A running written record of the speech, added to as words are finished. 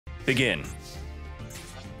begin.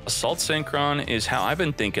 Assault Synchron is how I've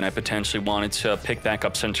been thinking. I potentially wanted to pick back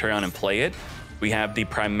up Centurion and play it. We have the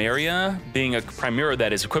Primaria being a Primera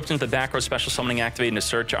that is equipped into the back row, special summoning activating to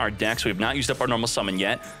search our decks. We have not used up our normal summon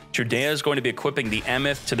yet. Trudea is going to be equipping the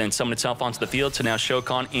Emeth to then summon itself onto the field to now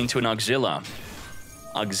Shokan into an Auxilla.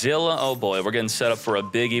 Auxilla, oh boy, we're getting set up for a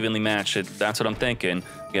big evenly match. That's what I'm thinking.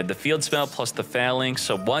 We had the field spell plus the Phalanx.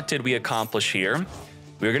 So what did we accomplish here?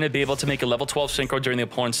 We're going to be able to make a level 12 synchro during the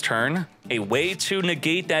opponent's turn. A way to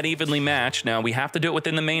negate that evenly match. Now, we have to do it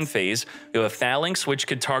within the main phase. We have a Phalanx, which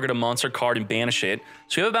could target a monster card and banish it.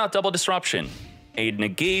 So we have about double disruption. A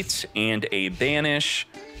negate and a banish.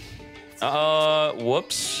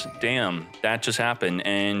 Whoops. Damn, that just happened.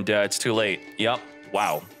 And it's too late. Yep.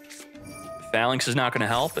 Wow. Phalanx is not going to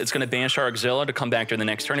help. It's going to banish our Auxilla to come back during the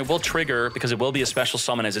next turn. It will trigger because it will be a special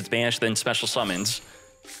summon as it's banished, then special summons.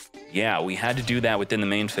 Yeah, we had to do that within the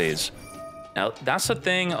main phase. Now, that's the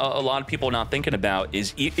thing a lot of people are not thinking about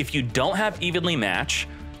is if you don't have evenly match,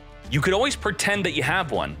 you could always pretend that you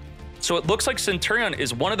have one. So it looks like Centurion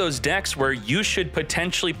is one of those decks where you should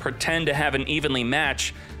potentially pretend to have an evenly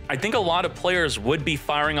match. I think a lot of players would be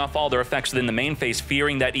firing off all their effects within the main phase,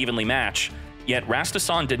 fearing that evenly match. Yet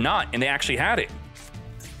Rastasan did not, and they actually had it.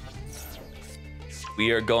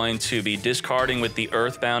 We are going to be discarding with the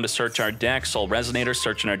Earthbound to search our deck. Soul Resonator,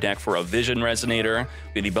 searching our deck for a Vision Resonator.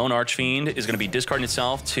 The Bone Archfiend is going to be discarding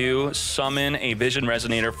itself to summon a Vision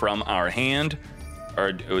Resonator from our hand.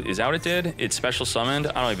 Or is that what it did? It's special summoned?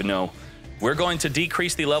 I don't even know. We're going to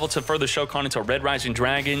decrease the level to further Shokan into a Red Rising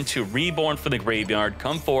Dragon to Reborn for the graveyard.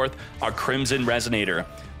 Come forth our Crimson Resonator,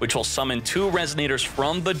 which will summon 2 Resonators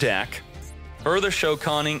from the deck. Further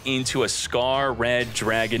Shokaning into a Scar Red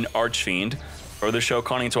Dragon Archfiend. Further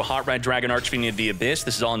Shokaning into a Hot Red Dragon Archfiend of the Abyss.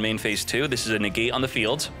 This is all in main phase 2. This is a negate on the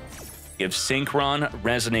field. We have Synchron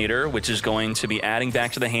Resonator, which is going to be adding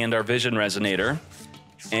back to the hand our Vision Resonator.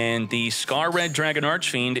 And the Scar Red Dragon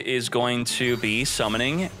Archfiend is going to be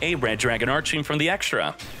summoning a Red Dragon Archfiend from the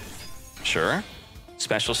extra. Sure.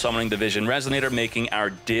 Special summoning the Vision Resonator, making our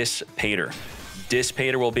Dissipator.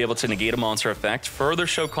 Dissipator will be able to negate a monster effect. Further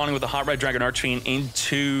Shokaning with the Hot Red Dragon Archfiend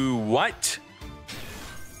into what?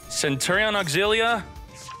 Centurion Auxilia?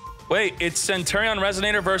 Wait, it's Centurion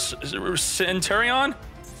Resonator versus Centurion?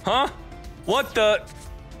 Huh? What the?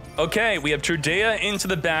 Okay, we have Trudea into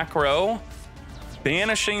the back row,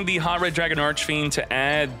 banishing the Hot Red Dragon Archfiend to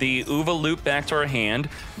add the Uva Loop back to our hand.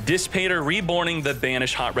 Dissipator reborning the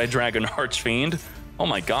banished Hot Red Dragon Archfiend. Oh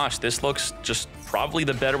my gosh, this looks just probably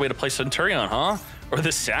the better way to play Centurion, huh? Or the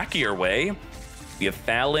sackier way. We have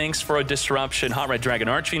Phalanx for a disruption, Hot Red Dragon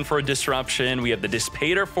Archfiend for a disruption. We have the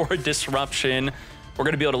Dissipator for a disruption. We're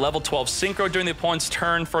going to be able to level 12 Synchro during the opponent's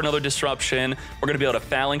turn for another disruption. We're going to be able to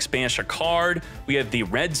Phalanx banish a card. We have the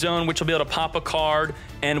Red Zone, which will be able to pop a card.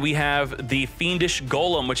 And we have the Fiendish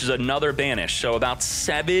Golem, which is another banish. So about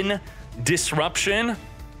 7 disruption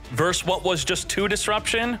versus what was just 2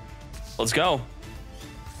 disruption. Let's go.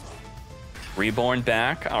 Reborn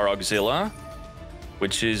back our Auxilla,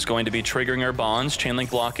 which is going to be triggering our bonds, chainlink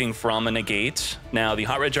blocking from a negate. Now, the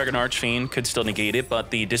Hot Red Dragon Archfiend could still negate it, but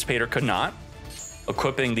the Dissipator could not.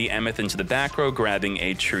 Equipping the Emeth into the back row, grabbing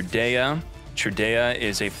a Trudea. Trudea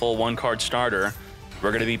is a full 1-card starter.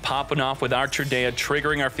 We're going to be popping off with our Trudea,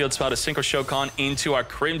 triggering our field spell to Synchro Shokan into our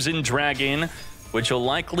Crimson Dragon, which will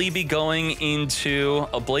likely be going into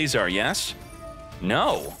a Blazar, yes?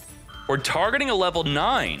 No. We're targeting a level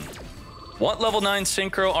 9. What level 9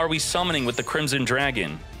 Synchro are we summoning with the Crimson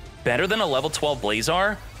Dragon? Better than a level 12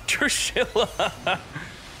 Blazar? Trishilla!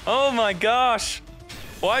 Oh my gosh!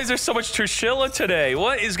 Why is there so much Trishilla today?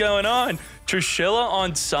 What is going on? Trishilla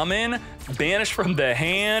on summon, banish from the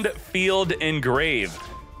hand, field, and grave.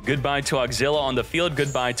 Goodbye to Auxilla on the field,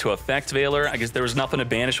 goodbye to Effect Veiler. I guess there was nothing to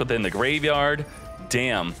banish within the graveyard.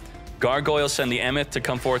 Damn. Gargoyle send the Emeth to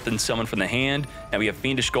come forth and summon from the hand. And we have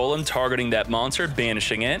Fiendish Golem targeting that monster,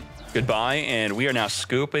 banishing it. Goodbye, and we are now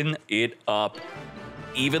scooping it up.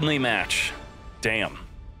 Evenly match. Damn.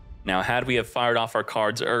 Now, had we have fired off our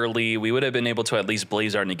cards early, we would have been able to at least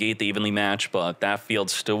Blazar negate the evenly match, but that field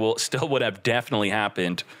still would have definitely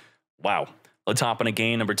happened. Wow. Let's hop into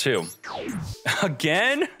game number 2.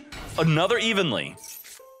 Again? Another evenly.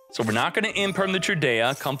 So we're not going to imperm the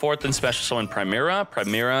Trudea. Come forth and special summon Primera.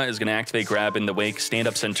 Primera is going to activate grab in the wake, stand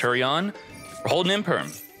up Centurion. We're holding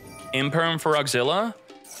imperm. Imperm for Auxilla.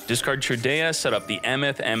 Discard Trudea, set up the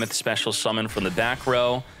Emeth. Emeth special summon from the back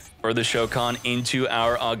row. Further Shokan into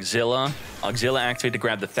our Auxilla. Auxilla activate to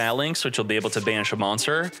grab the Phalanx, which will be able to banish a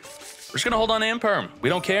monster. We're just going to hold on to Imperm. We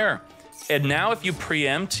don't care. And now if you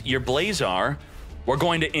preempt your Blazar, we're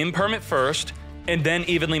going to Imperm it first and then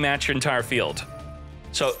evenly match your entire field.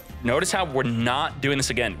 So notice how we're not doing this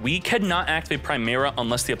again. We cannot activate Primera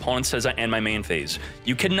unless the opponent says I end my main phase.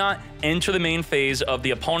 You cannot enter the main phase of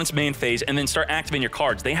the opponent's main phase and then start activating your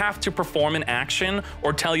cards. They have to perform an action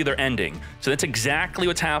or tell you they're ending. So that's exactly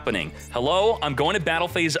what's happening. Hello, I'm going to battle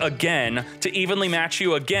phase again to evenly match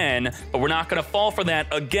you again, but we're not going to fall for that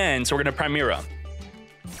again, so we're going to Primera.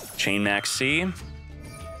 Chain Max C.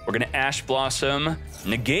 We're going to Ash Blossom,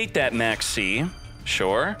 negate that Max C.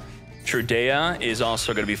 Sure. Trudea is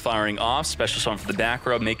also going to be firing off. Special Summon for the back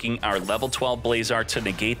row, making our level 12 Blazar to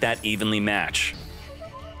negate that evenly match.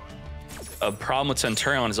 A problem with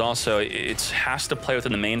Centurion is also it has to play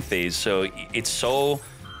within the main phase, so it's so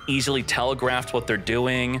easily telegraphed what they're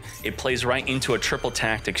doing. It plays right into a triple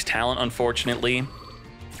tactics talent, unfortunately.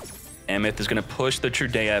 Emeth is going to push the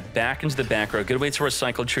Trudea back into the back row. Good way to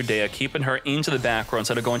recycle Trudea, keeping her into the back row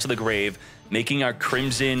instead of going to the grave, making our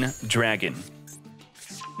Crimson Dragon.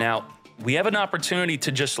 Now, we have an opportunity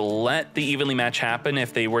to just let the evenly match happen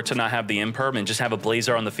if they were to not have the Imperm and just have a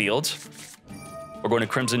Blazar on the field. We're going to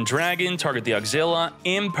Crimson Dragon, target the Auxilla,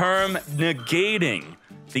 Imperm negating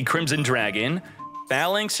the Crimson Dragon.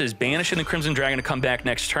 Phalanx is banishing the Crimson Dragon to come back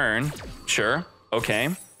next turn. Sure, okay,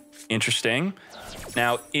 interesting.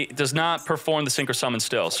 Now, it does not perform the Synchro Summon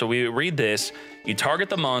still. So we read this, you target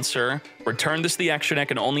the monster, return this to the action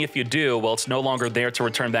deck, and only if you do, well, it's no longer there to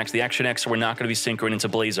return back to the action deck, so we're not going to be synchroing into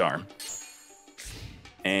Blazar.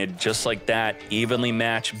 And just like that, evenly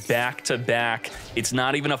match back to back. It's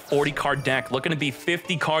not even a 40-card deck. Looking to be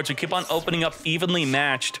 50 cards. We keep on opening up evenly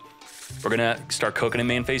matched. We're going to start cooking in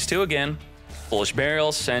main phase 2 again. Foolish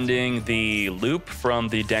Burial, sending the loop from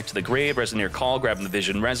the deck to the grave. Resonator Call, grabbing the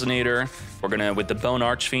Vision Resonator. We're going to, with the Bone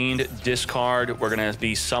Archfiend, discard. We're going to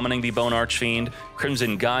be summoning the Bone Archfiend.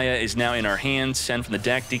 Crimson Gaia is now in our hands. Send from the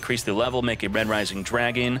deck, decrease the level, make a Red Rising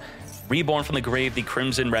Dragon. Reborn from the grave, the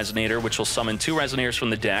Crimson Resonator, which will summon 2 Resonators from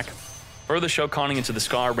the deck. Further Shokaning into the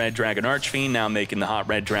Scar Red Dragon Archfiend, now making the Hot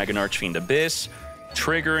Red Dragon Archfiend Abyss.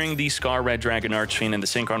 Triggering the Scar Red Dragon Archfiend and the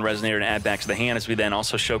Synchron Resonator to add back to the hand, as we then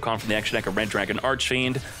also Shokan from the action deck a Red Dragon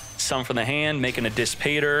Archfiend. Summon from the hand, making a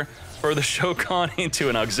Dissipator. Further Shokan into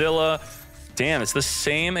an Auxilla. Damn, it's the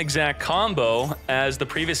same exact combo as the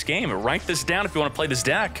previous game. Write this down if you want to play this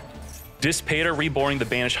deck. Dissipator, reborning the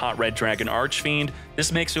banished Hot Red Dragon Archfiend.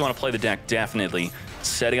 This makes me want to play the deck, definitely.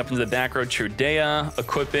 Setting up into the back row, Trudea,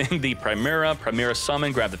 equipping the Primera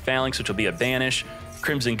Summon, grab the Phalanx, which will be a banish.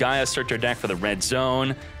 Crimson Gaia, search our deck for the red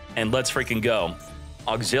zone, and let's freaking go.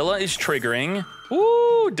 Auxilla is triggering.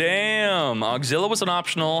 Woo, damn. Auxilla was an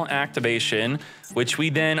optional activation, which we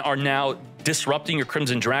then are now disrupting your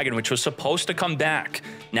Crimson Dragon, which was supposed to come back.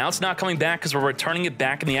 Now it's not coming back because we're returning it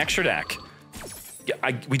back in the extra deck.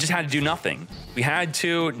 We just had to do nothing. We had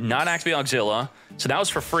to not activate Auxilla, so that was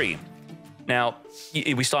for free. Now,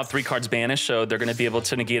 we still have 3 cards banished, so they're going to be able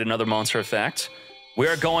to negate another monster effect.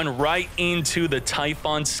 We're going right into the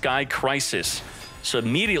Typhon Sky Crisis. So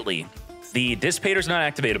immediately, the Dissipator is not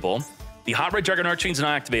activatable. The Hot Red Dragon Archfiend is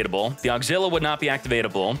not activatable. The Auxilla would not be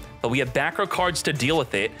activatable, but we have back row cards to deal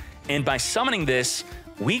with it. And by summoning this,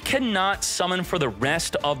 we cannot summon for the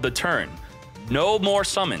rest of the turn. No more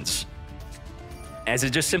summons, as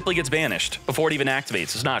it just simply gets banished before it even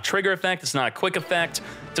activates. It's not a trigger effect. It's not a quick effect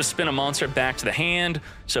to spin a monster back to the hand.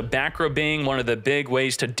 So back row being one of the big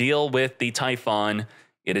ways to deal with the Typhon.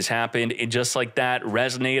 It has happened. And just like that,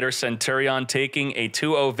 Resonator, Centurion taking a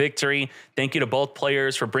 2-0 victory. Thank you to both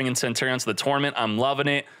players for bringing Centurion to the tournament. I'm loving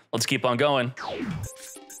it. Let's keep on going.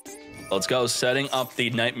 Let's go. Setting up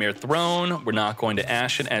the Nightmare Throne. We're not going to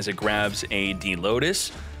Ash it as it grabs a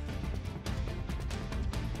D-Lotus.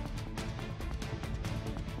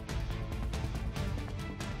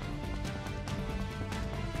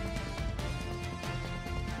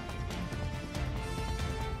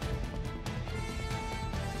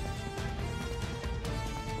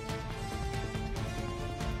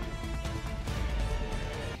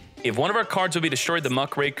 If one of our cards would be destroyed, the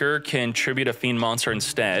Muckraker can tribute a Fiend monster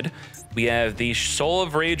instead. We have the Soul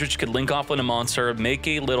of Rage, which could link off with a monster, make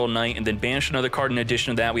a Little Knight, and then banish another card in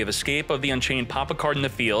addition to that. We have Escape of the Unchained, pop a card in the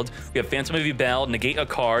field. We have Phantom of Yubel, negate a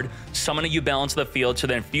card, summon a Yubel into the field to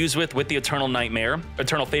then fuse with the Eternal Nightmare,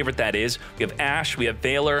 Eternal Favorite that is. We have Ash, we have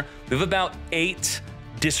Valor. We have about 8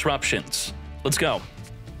 disruptions. Let's go.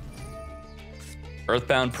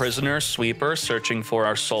 Earthbound Prisoner, Sweeper, searching for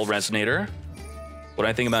our Soul Resonator. What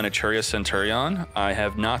I think about Naturia Centurion, I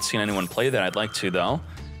have not seen anyone play that. I'd like to, though.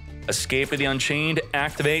 Escape of the Unchained,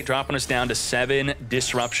 activate, dropping us down to 7.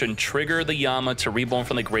 Disruption, trigger the Yama to reborn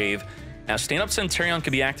from the grave. Now, Stand Up Centurion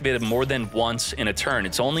can be activated more than once in a turn.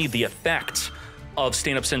 It's only the effect of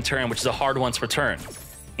Stand Up Centurion, which is a hard once per turn.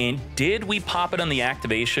 And did we pop it on the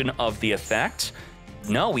activation of the effect?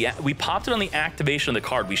 No, we popped it on the activation of the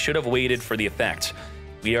card. We should have waited for the effect.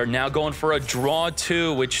 We are now going for a draw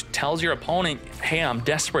 2, which tells your opponent, hey, I'm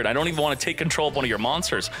desperate. I don't even want to take control of one of your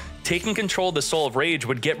monsters. Taking control of the Soul of Rage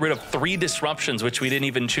would get rid of 3 disruptions, which we didn't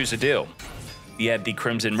even choose to do. We have the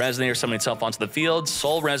Crimson Resonator summoning itself onto the field.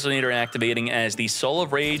 Soul Resonator activating as the Soul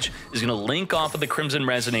of Rage is going to link off of the Crimson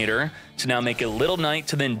Resonator to now make a Little Knight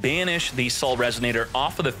to then banish the Soul Resonator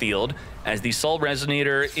off of the field as the Soul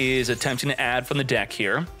Resonator is attempting to add from the deck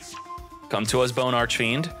here. Come to us, Bone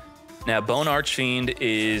Archfiend. Now, Bone Archfiend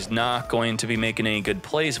is not going to be making any good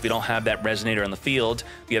plays if we don't have that Resonator on the field.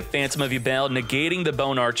 We have Phantom of Yubel negating the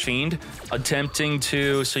Bone Archfiend, attempting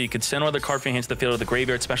to, so you could send one of the card from your hands to the field of the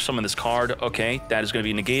graveyard, special summon this card. Okay, that is going to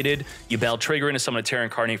be negated. Yubel triggering to summon a Terra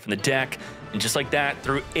Incarnate from the deck. And just like that,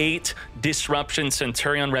 through 8 disruption,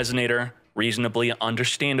 Centurion Resonator, reasonably,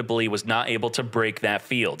 understandably, was not able to break that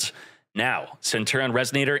field. Now, Centurion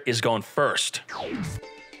Resonator is going first.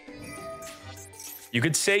 You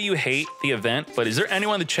could say you hate the event, but is there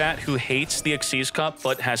anyone in the chat who hates the Xyz Cup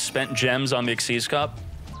but has spent gems on the Xyz Cup?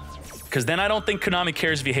 Because then I don't think Konami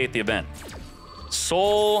cares if you hate the event.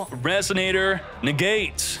 Soul Resonator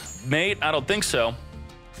negate. Mate, I don't think so.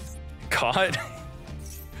 God.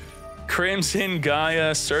 Crimson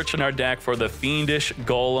Gaia searching our deck for the Fiendish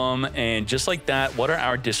Golem. And just like that, what are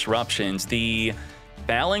our disruptions? The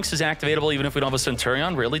Phalanx is activatable even if we don't have a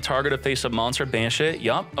Centurion. Really? Target a face-up monster, banish it.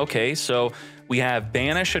 Yup. Okay, so we have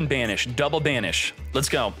banish and banish. Double banish. Let's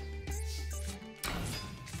go.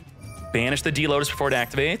 Banish the D-Lotus before it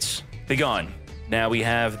activates. Be gone. Now we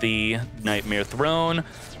have the Nightmare Throne.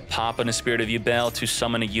 Pop in a Spirit of Yubel to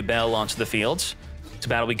summon a Yubel onto the fields. To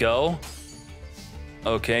battle we go.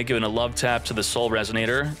 Okay, giving a love tap to the Soul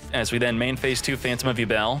Resonator. As we then main phase 2 Phantom of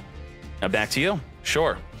Yubel. Now back to you.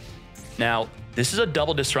 Sure. Now, this is a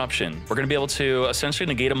double disruption. We're going to be able to essentially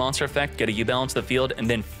negate a monster effect, get a Yubel into the field, and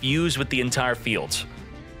then fuse with the entire field.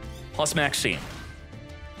 Plus Max C.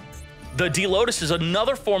 The D-Lotus is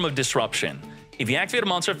another form of disruption. If you activate a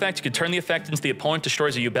monster effect, you can turn the effect into the opponent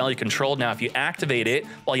destroys a Yubel you control. Now, if you activate it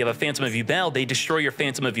while you have a Phantom of Yubel, they destroy your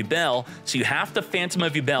Phantom of Yubel. So you have to Phantom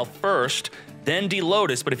of Yubel first, then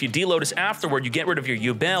D-Lotus, but if you D-Lotus afterward, you get rid of your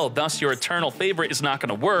Yubel, thus your Eternal Favorite is not going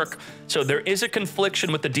to work. So there is a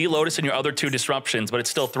confliction with the D-Lotus and your other 2 disruptions, but it's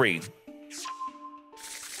still 3.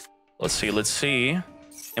 Let's see.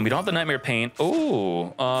 And we don't have the Nightmare Pain.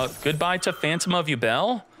 Oh, goodbye to Phantom of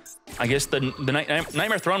Yubel. I guess the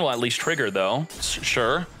Nightmare Throne will at least trigger, though.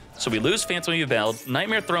 Sure. So we lose Phantom of Yubel.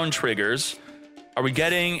 Nightmare Throne triggers. Are we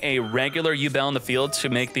getting a regular Yubel in the field to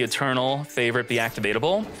make the Eternal Favorite be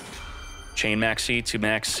activatable? Chain Max C to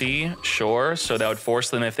Max C, sure. So that would force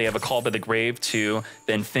them, if they have a Call by the Grave, to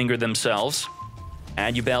then finger themselves.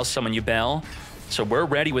 Add Yubel, summon Yubel. So we're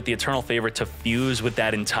ready with the Eternal Favorite to fuse with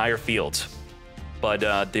that entire field. But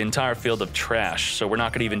the entire field of trash, so we're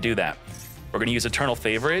not going to even do that. We're going to use Eternal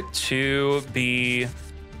Favorite to be...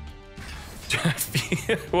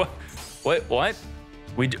 What?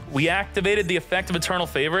 We activated the effect of Eternal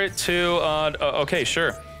Favorite to... okay,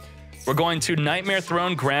 sure. We're going to Nightmare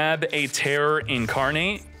Throne, grab a Terror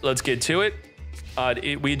Incarnate. Let's get to it.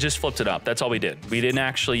 We just flipped it up. That's all we did. We didn't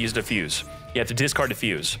actually use the fuse. You have to discard the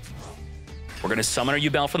fuse. We're going to summon our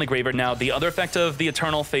Yubel from the graveyard. Now, the other effect of the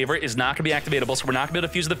Eternal Favorite is not going to be activatable, so we're not going to be able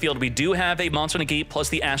to fuse the field. We do have a Monster Negate plus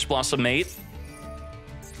the Ash Blossom mate.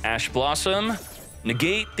 Ash Blossom.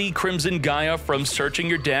 Negate the Crimson Gaia from searching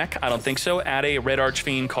your deck. I don't think so. Add a Red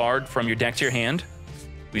Archfiend card from your deck to your hand.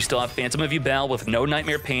 We still have Phantom of Yubel with no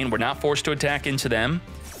Nightmare Pain. We're not forced to attack into them.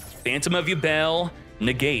 Phantom of Yubel,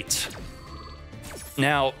 negate.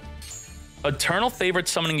 Now, Eternal Favorite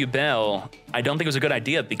summoning Yubel, I don't think it was a good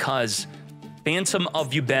idea because Phantom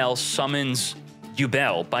of Yubel summons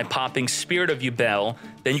Yubel by popping Spirit of Yubel.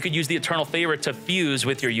 Then you could use the Eternal Favorite to fuse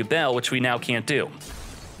with your Yubel, which we now can't do.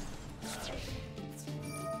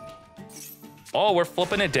 Oh, we're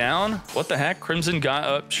flipping it down? What the heck? Crimson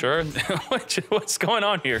Gaia, sure. What's going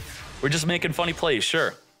on here? We're just making funny plays,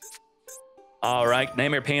 sure. All right,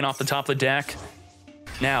 Nightmare Pain off the top of the deck.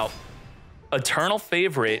 Now, Eternal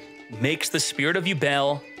Favorite makes the Spirit of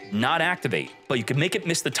Yubel not activate, but you could make it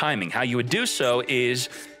miss the timing. How you would do so is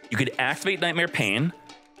you could activate Nightmare Pain,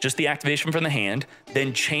 just the activation from the hand,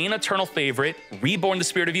 then chain Eternal Favorite, reborn the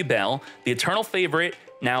Spirit of Yubel. The Eternal Favorite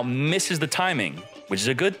now misses the timing, which is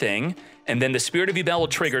a good thing, and then the Spirit of Yubel will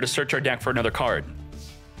trigger to search our deck for another card,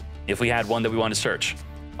 if we had one that we want to search.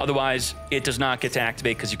 Otherwise, it does not get to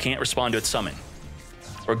activate because you can't respond to its summon.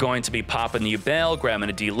 We're going to be popping the Yubel, grabbing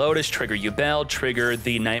a D-Lotus, trigger Yubel, trigger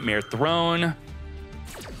the Nightmare Throne.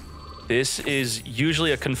 This is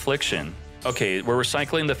usually a confliction. Okay, we're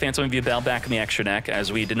recycling the Phantom of Yubel back in the extra deck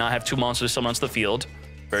as we did not have 2 monsters summon onto the field.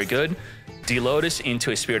 Very good. De-Lotus into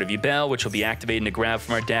a Spirit of Yubel, which will be activated to grab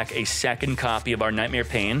from our deck a second copy of our Nightmare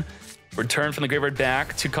Pain. Return from the graveyard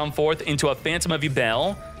back to come forth into a Phantom of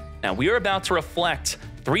Yubel. Now, we are about to reflect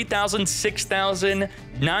 3,000, 6,000,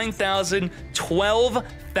 9,000,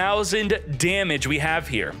 12,000 damage we have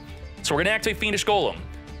here. So we're going to activate Fiendish Golem.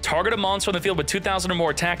 Target a monster on the field with 2,000 or more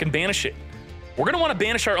attack and banish it. We're going to want to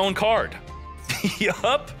banish our own card.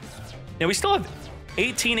 Yup. Now, we still have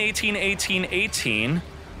 18, 18, 18, 18,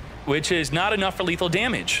 which is not enough for lethal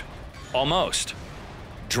damage. Almost.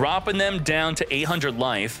 Dropping them down to 800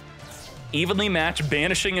 life. Evenly matched,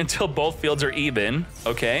 banishing until both fields are even.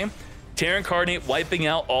 Okay. Terra Incarnate wiping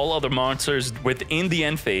out all other monsters within the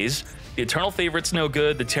end phase. The Eternal Favorite's no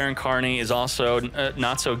good. The Terra Incarnate is also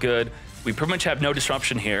not so good. We pretty much have no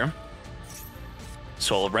disruption here.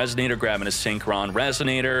 Soul of Resonator grabbing a Synchron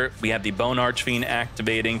Resonator. We have the Bone Archfiend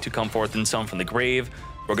activating to come forth and summon from the grave.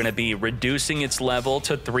 We're going to be reducing its level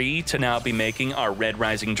to 3 to now be making our Red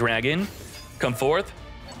Rising Dragon. Come forth.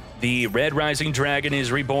 The Red Rising Dragon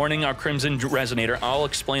is reborning our Crimson Resonator. I'll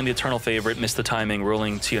explain the Eternal Favorite, missed the timing,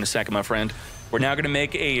 ruling to you in a second, my friend. We're now going to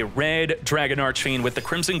make a Red Dragon Archfiend. With the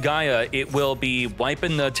Crimson Gaia, it will be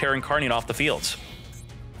wiping the Terra Incarnate off the fields.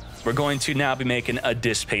 We're going to now be making a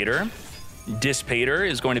Dissipator. Dissipator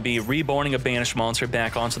is going to be reborning a banished monster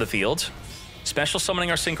back onto the field. Special summoning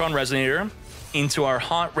our Synchron Resonator into our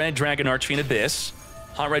Hot Red Dragon Archfiend Abyss.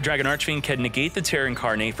 Hot Red Dragon Archfiend can negate the Terra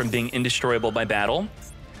Incarnate from being indestroyable by battle.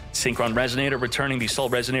 Synchron Resonator returning the Soul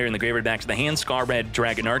Resonator in the graveyard back to the hand. Scar Red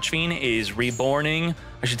Dragon Archfiend is reborning,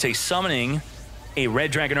 I should say summoning, a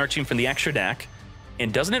Red Dragon Archfiend from the extra deck.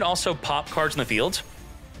 And doesn't it also pop cards in the field?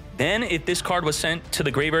 Then, if this card was sent to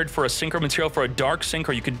the graveyard for a Synchro material for a Dark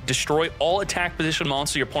Synchro, you could destroy all attack position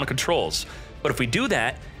monsters your opponent controls. But if we do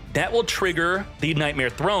that, that will trigger the Nightmare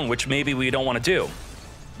Throne, which maybe we don't want to do.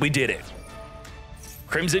 We did it.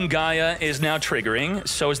 Crimson Gaia is now triggering,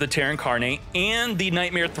 so is the Terra Incarnate and the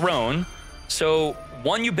Nightmare Throne. So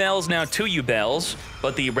 1 Yubel is now 2 Yubels,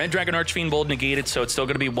 but the Red Dragon Archfiend will negate it, so it's still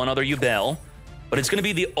going to be 1 other Yubel. But it's going to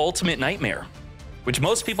be the ultimate Nightmare, which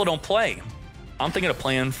most people don't play. I'm thinking of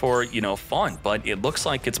playing for, you know, fun, but it looks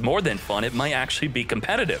like it's more than fun. It might actually be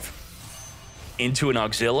competitive. Into an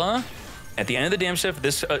Auxilla. At the end of the damage step,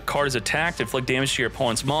 this card is attacked, inflict damage to your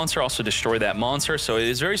opponent's monster, also destroy that monster. So it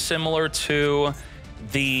is very similar to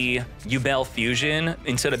the Yubel Fusion.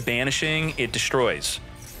 Instead of banishing, it destroys.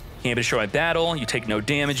 Can't be destroyed by battle, you take no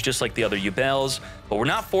damage just like the other Yubels, but we're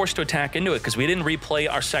not forced to attack into it because we didn't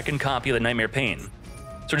replay our second copy of the Nightmare Pain. So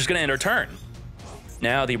we're just going to end our turn.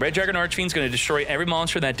 Now, the Red Dragon Archfiend is going to destroy every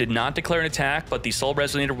monster that did not declare an attack, but the Soul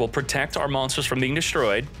Resonator will protect our monsters from being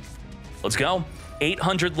destroyed. Let's go.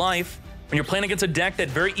 800 life. When you're playing against a deck that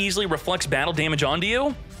very easily reflects battle damage onto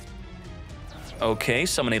you. Okay,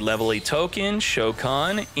 summon a level 8 token,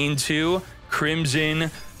 Shokan, into Crimson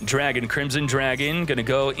Dragon. Crimson Dragon going to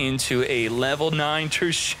go into a level 9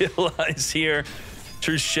 Trushilla is here.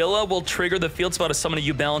 Trushilla will trigger the field spell to summon a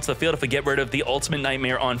Yubel into the field if we get rid of the Ultimate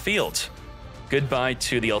Nightmare on field. Goodbye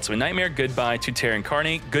to the Ultimate Nightmare. Goodbye to Terra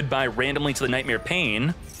Incarnate. Goodbye randomly to the Nightmare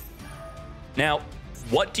Pain. Now,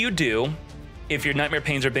 what do you do if your Nightmare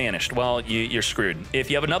Pains are banished? Well, you're screwed. If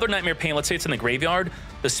you have another Nightmare Pain, let's say it's in the graveyard,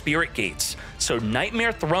 the Spirit Gates. So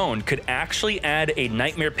Nightmare Throne could actually add a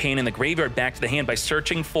Nightmare Pain in the graveyard back to the hand by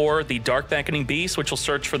searching for the Dark Beckoning Beast, which will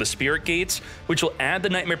search for the Spirit Gates, which will add the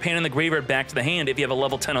Nightmare Pain in the graveyard back to the hand if you have a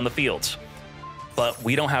level 10 on the field. But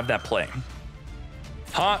we don't have that play.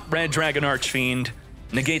 Hot Red Dragon Archfiend,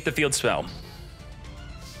 negate the field spell.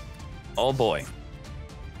 Oh boy.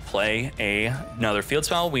 Play another field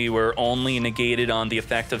spell. We were only negated on the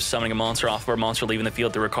effect of summoning a monster off of our monster leaving the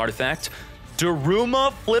field through a card effect.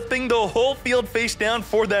 Daruma flipping the whole field face down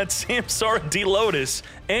for that Samsara De-Lotus.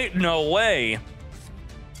 Ain't no way.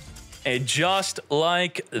 And just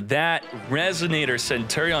like that, Resonator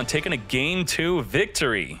Centurion taking a Game 2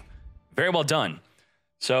 victory. Very well done.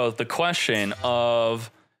 So the question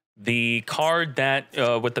of the card that,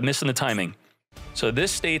 with the miss in the timing. So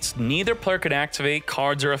this states neither player could activate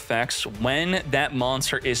cards or effects when that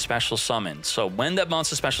monster is special summoned. So when that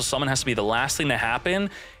monster special summon has to be the last thing to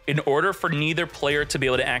happen in order for neither player to be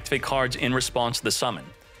able to activate cards in response to the summon.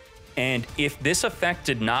 And if this effect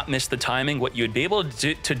did not miss the timing, what you would be able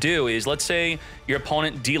to do is, let's say your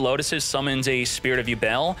opponent De-Lotuses summons a Spirit of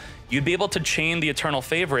Yubel, you'd be able to chain the Eternal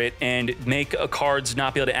Favorite and make cards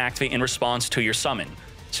not be able to activate in response to your summon.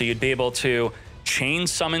 So you'd be able to chain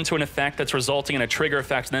summon to an effect that's resulting in a trigger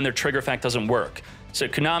effect, and then their trigger effect doesn't work. So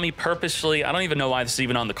Konami purposely, I don't even know why this is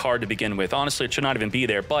even on the card to begin with. Honestly, it should not even be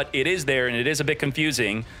there, but it is there, and it is a bit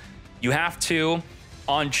confusing. You have to,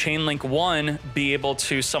 on Chain Link 1, be able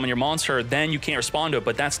to summon your monster, then you can't respond to it,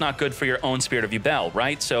 but that's not good for your own Spirit of Yubel,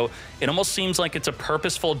 right? So it almost seems like it's a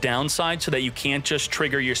purposeful downside so that you can't just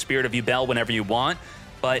trigger your Spirit of Yubel whenever you want,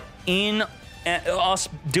 but in us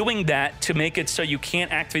doing that to make it so you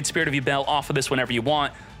can't activate Spirit of Yubel off of this whenever you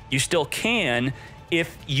want, you still can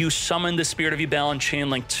if you summon the Spirit of Yubel on Chain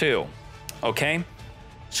Link 2, okay?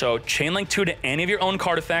 So Chain Link 2 to any of your own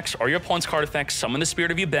card effects or your opponent's card effects, summon the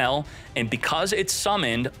Spirit of Yubel, and because it's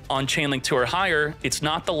summoned on Chain Link 2 or higher, it's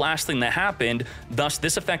not the last thing that happened, thus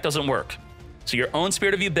this effect doesn't work. So your own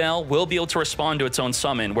Spirit of Yubel will be able to respond to its own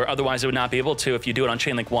summon, where otherwise it would not be able to if you do it on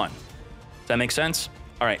Chain Link 1. Does that make sense?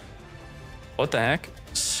 All right. What the heck?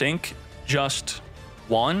 Sync just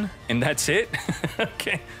 1, and that's it?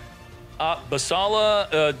 Okay.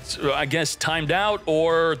 Basala, I guess, timed out,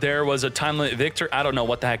 or there was a time limit victor. I don't know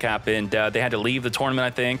what the heck happened. They had to leave the tournament,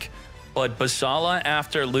 I think. But Basala,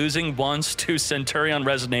 after losing once to Centurion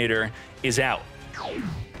Resonator, is out.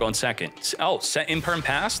 Going second. Oh, set Imperm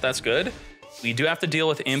pass. That's good. We do have to deal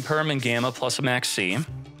with Imperm and Gamma plus a Max C.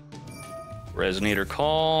 Resonator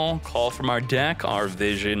call. Call from our deck. Our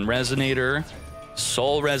Vision Resonator.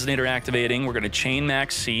 Soul Resonator activating. We're going to chain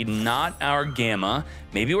Max C, not our Gamma.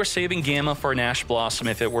 Maybe we're saving Gamma for an Ash Blossom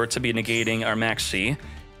if it were to be negating our Max C.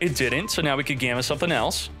 It didn't, so now we could Gamma something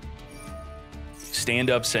else. Stand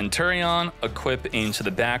up Centurion, equip into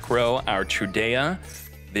the back row our Trudea.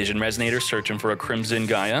 Vision Resonator searching for a Crimson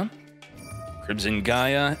Gaia. Crimson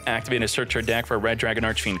Gaia, activate a search our deck for a Red Dragon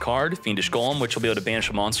Archfiend card. Fiendish Golem, which will be able to banish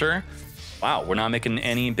a monster. Wow, we're not making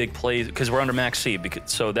any big plays because we're under Max C,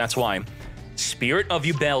 so that's why. Spirit of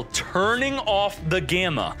Yubel turning off the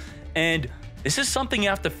Gamma. And this is something you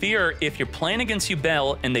have to fear if you're playing against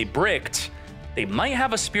Yubel and they bricked. They might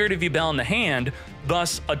have a Spirit of Yubel in the hand,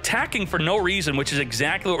 thus attacking for no reason, which is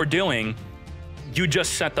exactly what we're doing. You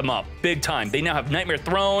just set them up big time. They now have Nightmare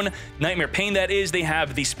Throne, Nightmare Pain that is. They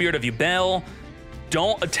have the Spirit of Yubel.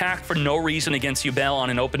 Don't attack for no reason against Yubel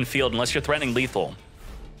on an open field unless you're threatening lethal.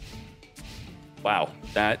 Wow,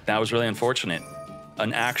 that was really unfortunate.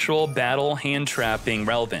 An actual battle hand trap being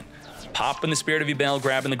relevant. Popping the Spirit of Yubel,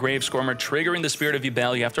 grabbing the Grave Scormer, triggering the Spirit of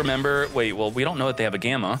Yubel. You have to remember, wait, well, we don't know that they have a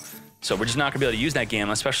Gamma, so we're just not gonna be able to use that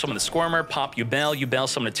Gamma, especially some of the Scormer, pop Yubel, Yubel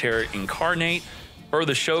summon a Terror Incarnate, for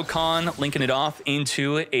the Shokan, linking it off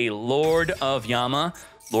into a Lord of Yama.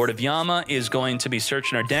 Lord of Yama is going to be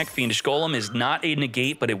searching our deck. Fiendish Golem is not a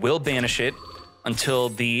negate, but it will banish it until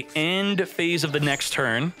the end phase of the next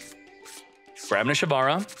turn. Grabbing a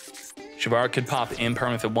Shavara. Shavara could pop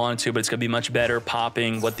Imperm if it wanted to, but it's going to be much better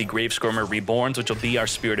popping what the Grave Scormer Reborns, which will be our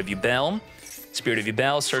Spirit of Yubel. Spirit of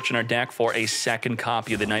Yubel, searching our deck for a second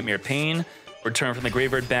copy of the Nightmare Pain. Return from the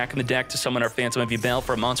graveyard back in the deck to summon our Phantom of Yubel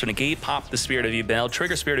for a monster negate. Pop the Spirit of Yubel,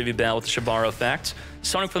 trigger Spirit of Yubel with the Shavara effect.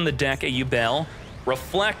 Summoning from the deck a Yubel,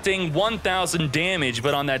 reflecting 1,000 damage,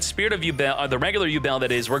 but on that Spirit of Yubel, the regular Yubel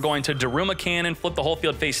that is, we're going to Daruma Cannon, flip the whole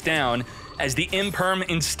field face down, as the Imperm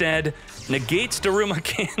instead negates Daruma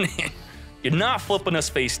Cannon. You're not flipping us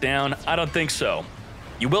face down. I don't think so.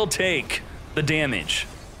 You will take the damage.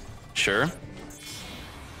 Sure.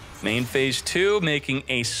 Main phase 2, making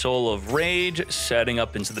a Soul of Rage, setting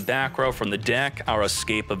up into the back row from the deck, our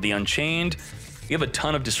Escape of the Unchained. We have a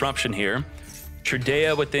ton of disruption here.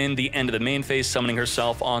 Trudea within the end of the main phase, summoning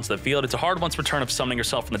herself onto the field. It's a hard once per turn of summoning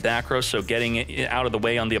herself from the back row, so getting it out of the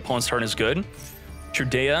way on the opponent's turn is good.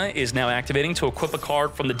 Trudea is now activating to equip a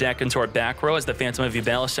card from the deck into our back row as the Phantom of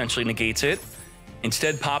Yubel essentially negates it.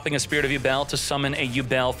 Instead, popping a Spirit of Yubel to summon a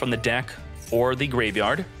Yubel from the deck or the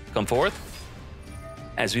graveyard. Come forth.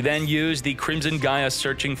 As we then use the Crimson Gaia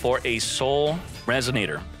searching for a Soul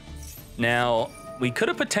Resonator. Now, we could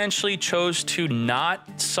have potentially chose to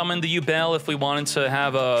not summon the Yubel if we wanted to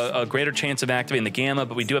have a greater chance of activating the Gamma,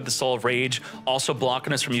 but we do have the Soul of Rage also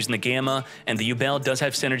blocking us from using the Gamma, and the Yubel does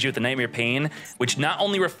have synergy with the Nightmare Pain, which not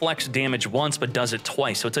only reflects damage once, but does it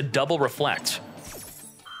twice, so it's a double reflect.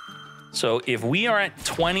 So if we are at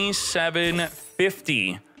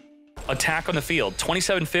 2750 attack on the field,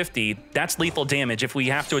 2750, that's lethal damage if we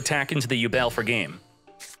have to attack into the Yubel for game.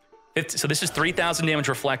 So this is 3,000 damage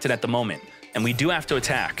reflected at the moment. And we do have to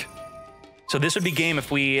attack. So this would be game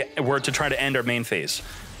if we were to try to end our main phase.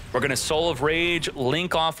 We're going to Soul of Rage,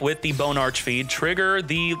 link off with the Bone Archfiend, trigger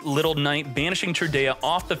the Little Knight, banishing Trudea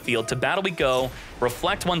off the field. To battle we go,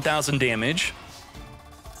 reflect 1,000 damage,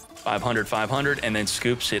 500, 500, and then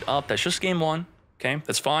scoops it up. That's just game 1, okay?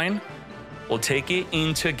 That's fine. We'll take it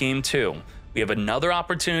into game 2. We have another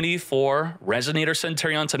opportunity for Resonator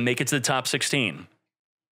Centurion to make it to the top 16.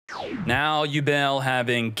 Now Yubel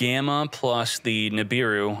having Gamma plus the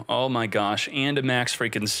Nibiru. Oh my gosh, and a Max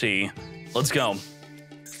freaking C. Let's go.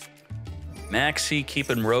 Maxi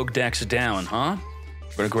keeping rogue decks down, huh?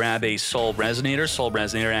 We're going to grab a Soul Resonator. Soul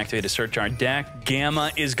Resonator, activate to search our deck.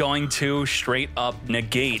 Gamma is going to straight up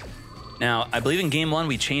negate. Now, I believe in game 1,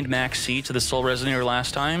 we chained Maxi to the Soul Resonator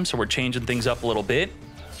last time, so we're changing things up a little bit.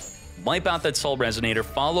 Wipe out that Soul Resonator,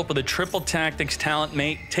 follow up with a Triple Tactics Talent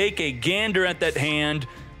Mate, take a gander at that hand,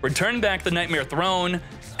 return back the Nightmare Throne,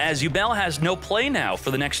 as Yubel has no play now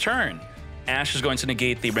for the next turn. Ash is going to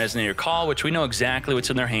negate the Resonator Call, which we know exactly what's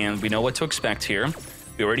in their hand. We know what to expect here.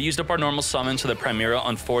 We already used up our normal summon, so the Primera,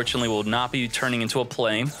 unfortunately, will not be turning into a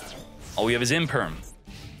play. All we have is Imperm.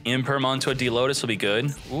 Imperm onto a D-Lotus will be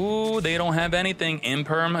good. Ooh, they don't have anything.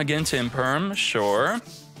 Imperm against Imperm, sure.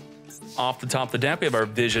 Off the top of the deck, we have our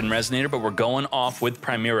Vision Resonator, but we're going off with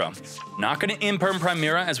Primera. Not going to Imperm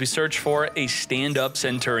Primera as we search for a stand-up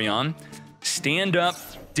Centurion. Stand up,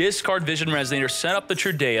 discard Vision Resonator, set up the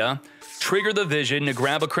Trudea, trigger the Vision to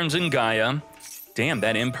grab a Crimson Gaia. Damn,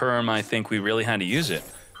 that Imperm, I think we really had to use it.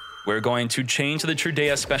 We're going to chain to the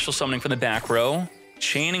Trudea, special summoning from the back row,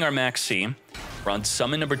 chaining our Maxi. We're on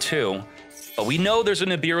summon number 2, but we know there's a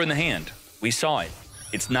Nibiru in the hand. We saw it.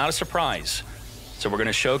 It's not a surprise. So we're going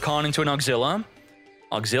to Shokan into an Auxilla.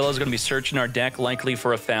 Auxilla is going to be searching our deck, likely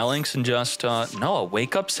for a Phalanx, and just, no, a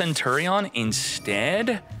Wake Up Centurion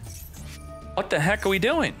instead? What the heck are we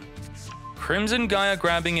doing? Crimson Gaia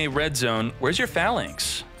grabbing a red zone. Where's your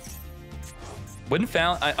Phalanx? Wouldn't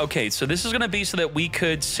okay, so this is going to be so that we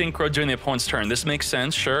could synchro during the opponent's turn. This makes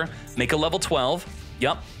sense, sure. Make a level 12.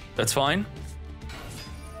 Yep, that's fine.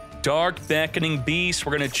 Dark Beckoning Beast.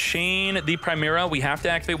 We're going to chain the Primera. We have to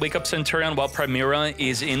activate Wake Up Centurion while Primera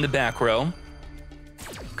is in the back row.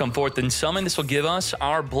 Come forth and summon. This will give us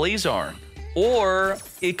our Blazar. Or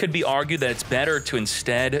it could be argued that it's better to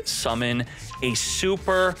instead summon a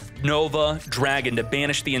Supernova Dragon to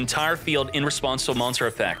banish the entire field in response to a monster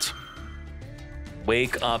effect.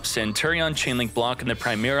 Wake Up Centurion, Chainlink Block in the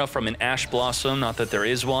Primera from an Ash Blossom, not that there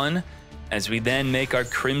is one, as we then make our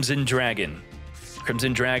Crimson Dragon.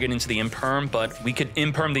 Crimson Dragon into the Imperm, but we could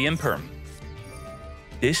Imperm the Imperm.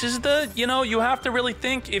 This is the, you have to really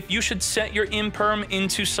think if you should set your Imperm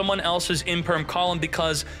into someone else's Imperm column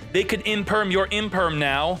because they could Imperm your Imperm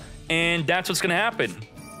now, and that's what's going to happen.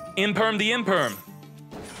 Imperm the Imperm.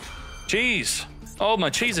 Jeez. Oh,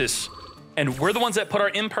 my Jesus. And we're the ones that put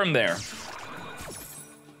our Imperm there.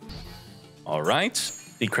 All right.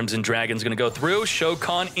 The Crimson Dragon's going to go through.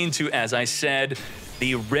 Shokan into, as I said,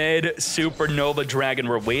 the red Supernova Dragon.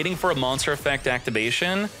 We're waiting for a monster effect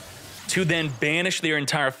activation to then banish their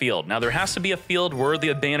entire field. Now, there has to be a field worthy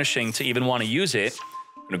of banishing to even want to use it.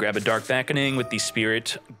 I'm going to grab a Dark Beckoning with the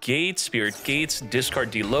Spirit Gates,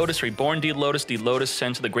 discard D-Lotus, Reborn D-Lotus,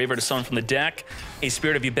 send to the graveyard to summon from the deck, a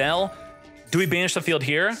Spirit of Yubel. Do we banish the field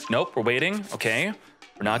here? Nope, we're waiting. Okay,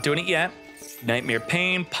 we're not doing it yet. Nightmare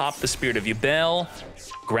Pain, pop the Spirit of Yubel,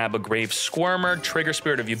 grab a Grave Squirmer, trigger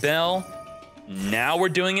Spirit of Yubel. Now we're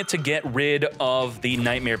doing it to get rid of the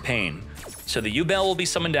Nightmare Pain. So the Yubel will be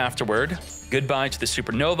summoned afterward. Goodbye to the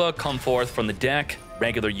Supernova, come forth from the deck,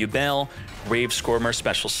 regular Yubel, Grave Squirmer,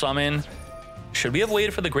 special summon. Should we have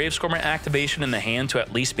waited for the Grave Squirmer activation in the hand to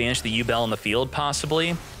at least banish the Yubel in the field,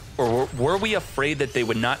 possibly? Or were we afraid that they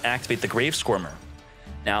would not activate the Grave Squirmer?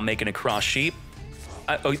 Now making a Cross Sheep.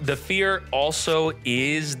 The fear also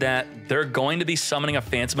is that they're going to be summoning a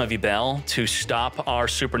Phantom of Yubel to stop our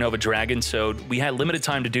Supernova Dragon, so we had limited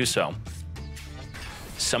time to do so.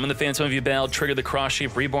 Summon the Phantom of Yubel, trigger the Cross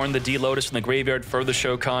Sheep, reborn the D-Lotus from the graveyard, further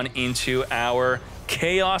Shokan into our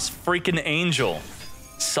Chaos freaking Angel.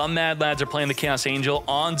 Some mad lads are playing the Chaos Angel.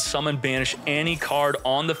 On summon, banish any card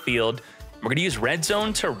on the field. We're going to use Red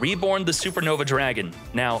Zone to reborn the Supernova Dragon.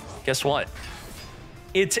 Now, guess what?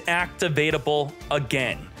 It's activatable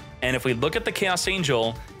again. And if we look at the Chaos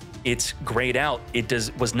Angel, it's grayed out.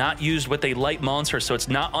 It was not used with a light monster, so it's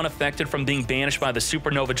not unaffected from being banished by the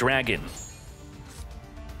Supernova Dragon.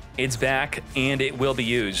 It's back, and it will be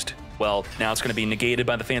used. Well, now it's going to be negated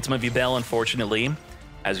by the Phantom of Yubel, unfortunately,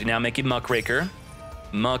 as we now make a Muckraker.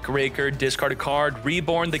 Muckraker, discard a card,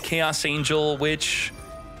 reborn the Chaos Angel, which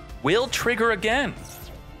will trigger again.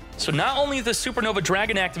 So not only is the Supernova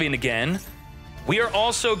Dragon activating again, we are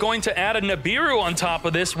also going to add a Nibiru on top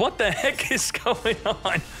of this. What the heck is going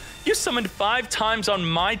on? You summoned 5 times on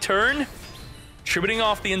my turn, tributing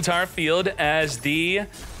off the entire field as the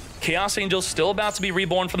Chaos Angel still about to be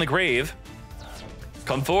reborn from the grave.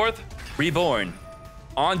 Come forth, reborn.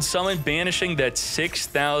 On summon, banishing that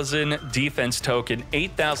 6,000 defense token,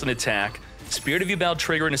 8,000 attack. Spirit of Yubel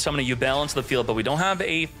triggering to summon a Yubel into the field, but we don't have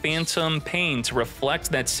a Phantom Pain to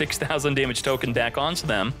reflect that 6,000 damage token back onto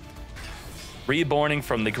them. Reborning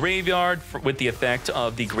from the graveyard with the effect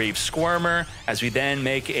of the Grave Squirmer, as we then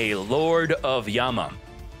make a Lord of Yama.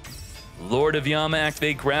 Lord of Yama,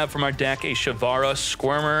 activate, grab from our deck a Shavara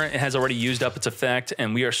Squirmer. It has already used up its effect,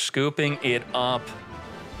 and we are scooping it up.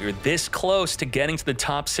 We're this close to getting to the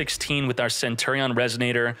top 16 with our Centurion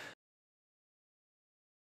Resonator.